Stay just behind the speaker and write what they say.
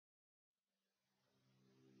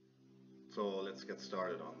So let's get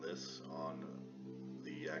started on this, on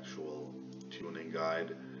the actual tuning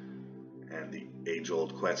guide and the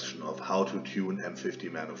age-old question of how to tune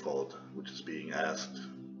M50 manifold, which is being asked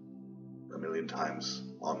a million times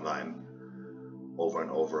online over and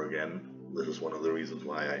over again. This is one of the reasons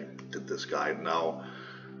why I did this guide. Now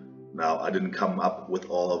I didn't come up with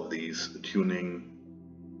all of these tuning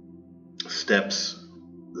steps.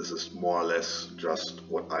 This is more or less just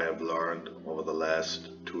what I have learned over the last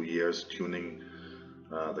 2 years tuning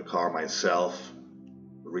the car myself,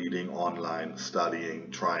 reading online, studying,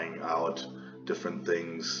 trying out different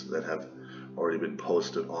things that have already been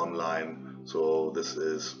posted online. So this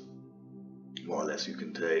is more or less, you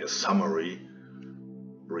can say, a summary,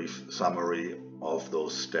 brief summary of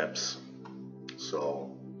those steps.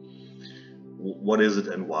 So what is it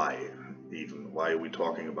and why? Even why are we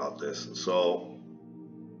talking about this? So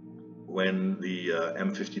when the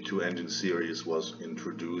M52 engine series was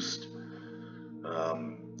introduced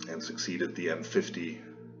and succeeded the M50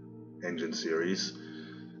 engine series,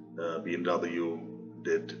 BMW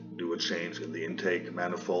did do a change in the intake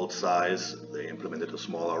manifold size. They implemented a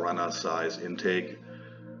smaller runner size intake,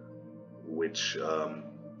 which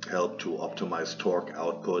helped to optimize torque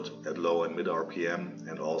output at low and mid RPM,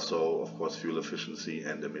 and also of course fuel efficiency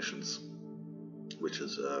and emissions, which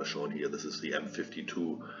is shown here. This is the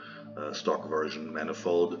M52 stock version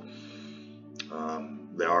manifold.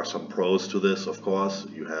 There are some pros to this, of course.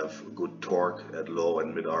 You have good torque at low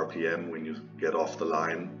and mid RPM when you get off the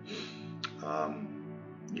line.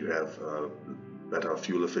 You have better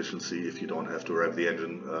fuel efficiency if you don't have to rev the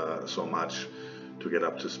engine so much to get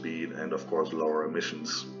up to speed, and of course lower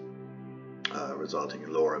emissions, resulting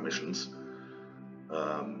in lower emissions.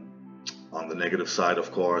 On the negative side,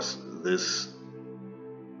 of course, this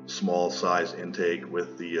small size intake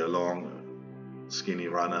with the long skinny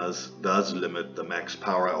runners does limit the max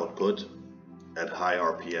power output at high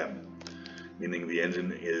RPM, meaning the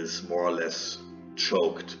engine is more or less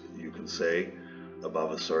choked, you can say,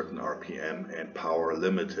 above a certain RPM and power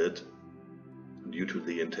limited due to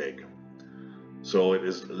the intake. So it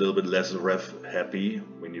is a little bit less rev happy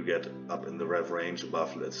when you get up in the rev range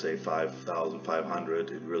above, let's say, 5,500.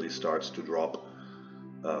 It really starts to drop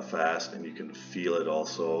fast, and you can feel it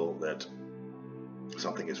also that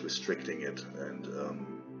something is restricting it and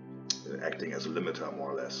acting as a limiter,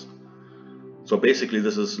 more or less. So basically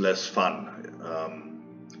this is less fun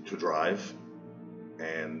to drive,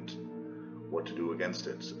 and what to do against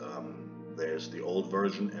it. There's the old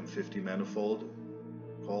version M50 manifold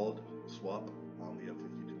called S.I.P on the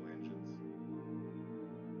M52 engines.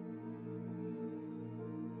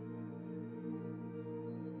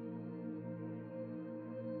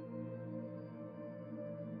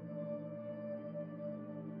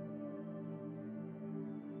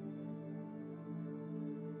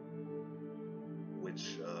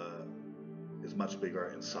 Which is much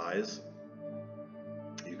bigger in size.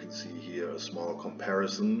 You can see here a small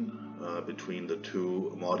comparison between the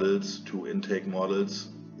two models, two intake models,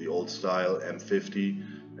 the old style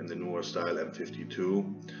M50 and the newer style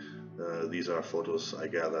M52. These are photos I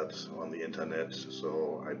gathered on the internet,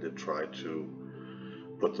 so I did try to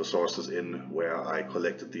put the sources in where I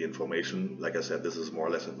collected the information. Like I said, this is more or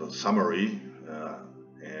less a summary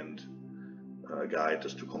and a guide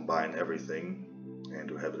just to combine everything and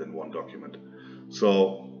to have it in one document.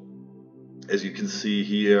 So as you can see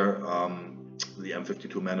here, the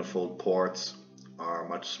M52 manifold ports are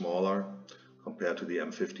much smaller compared to the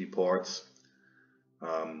M50 ports.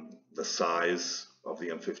 The size of the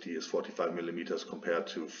M50 is 45 millimeters compared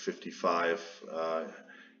to 55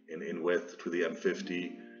 in width to the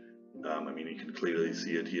M50. I mean, you can clearly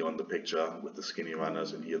see it here on the picture with the skinny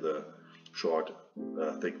runners, and here the short,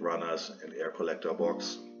 thick runners and air collector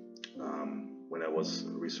box. When I was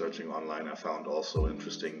researching online, I found also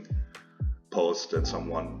interesting post that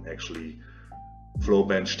someone actually flow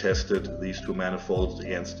bench tested these two manifolds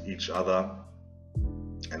against each other,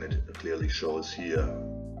 and it clearly shows here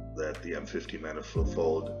that the M50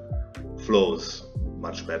 manifold flows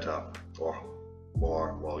much better or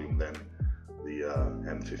more volume than the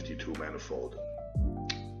M52 manifold.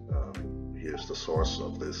 Here's the source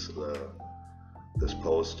of this this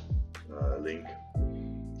post link,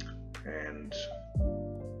 and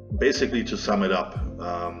basically, to sum it up,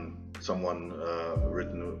 someone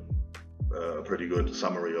written a pretty good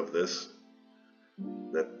summary of this,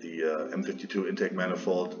 that the M52 intake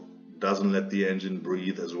manifold doesn't let the engine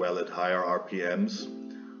breathe as well at higher RPMs.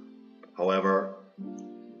 However,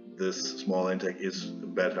 this small intake is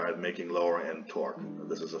better at making lower end torque.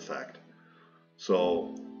 This is a fact.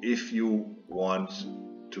 So if you want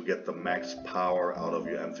to get the max power out of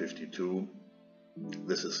your M52,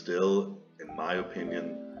 this is still, in my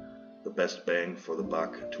opinion, the best bang for the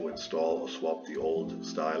buck to install or swap the old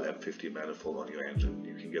style M50 manifold on your engine.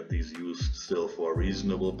 You can get these used still for a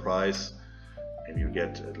reasonable price, and you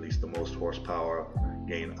get at least the most horsepower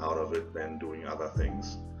gain out of it than doing other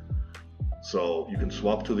things. So you can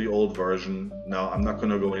swap to the old version. Now I'm not going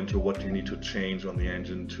to go into what you need to change on the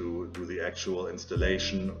engine to do the actual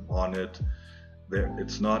installation on it.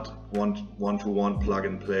 It's not one-to-one plug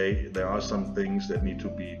and play. There are some things that need to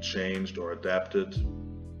be changed or adapted,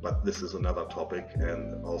 but this is another topic,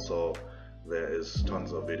 and also there is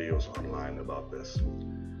tons of videos online about this.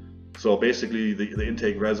 So basically the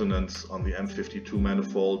intake resonance on the M52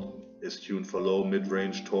 manifold is tuned for low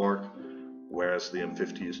mid-range torque, whereas the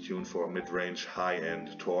M50 is tuned for mid-range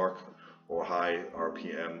high-end torque or high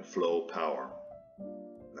RPM flow power.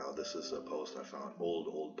 Now this is a post I found,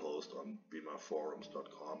 old post on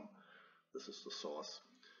beamerforums.com. This is the source.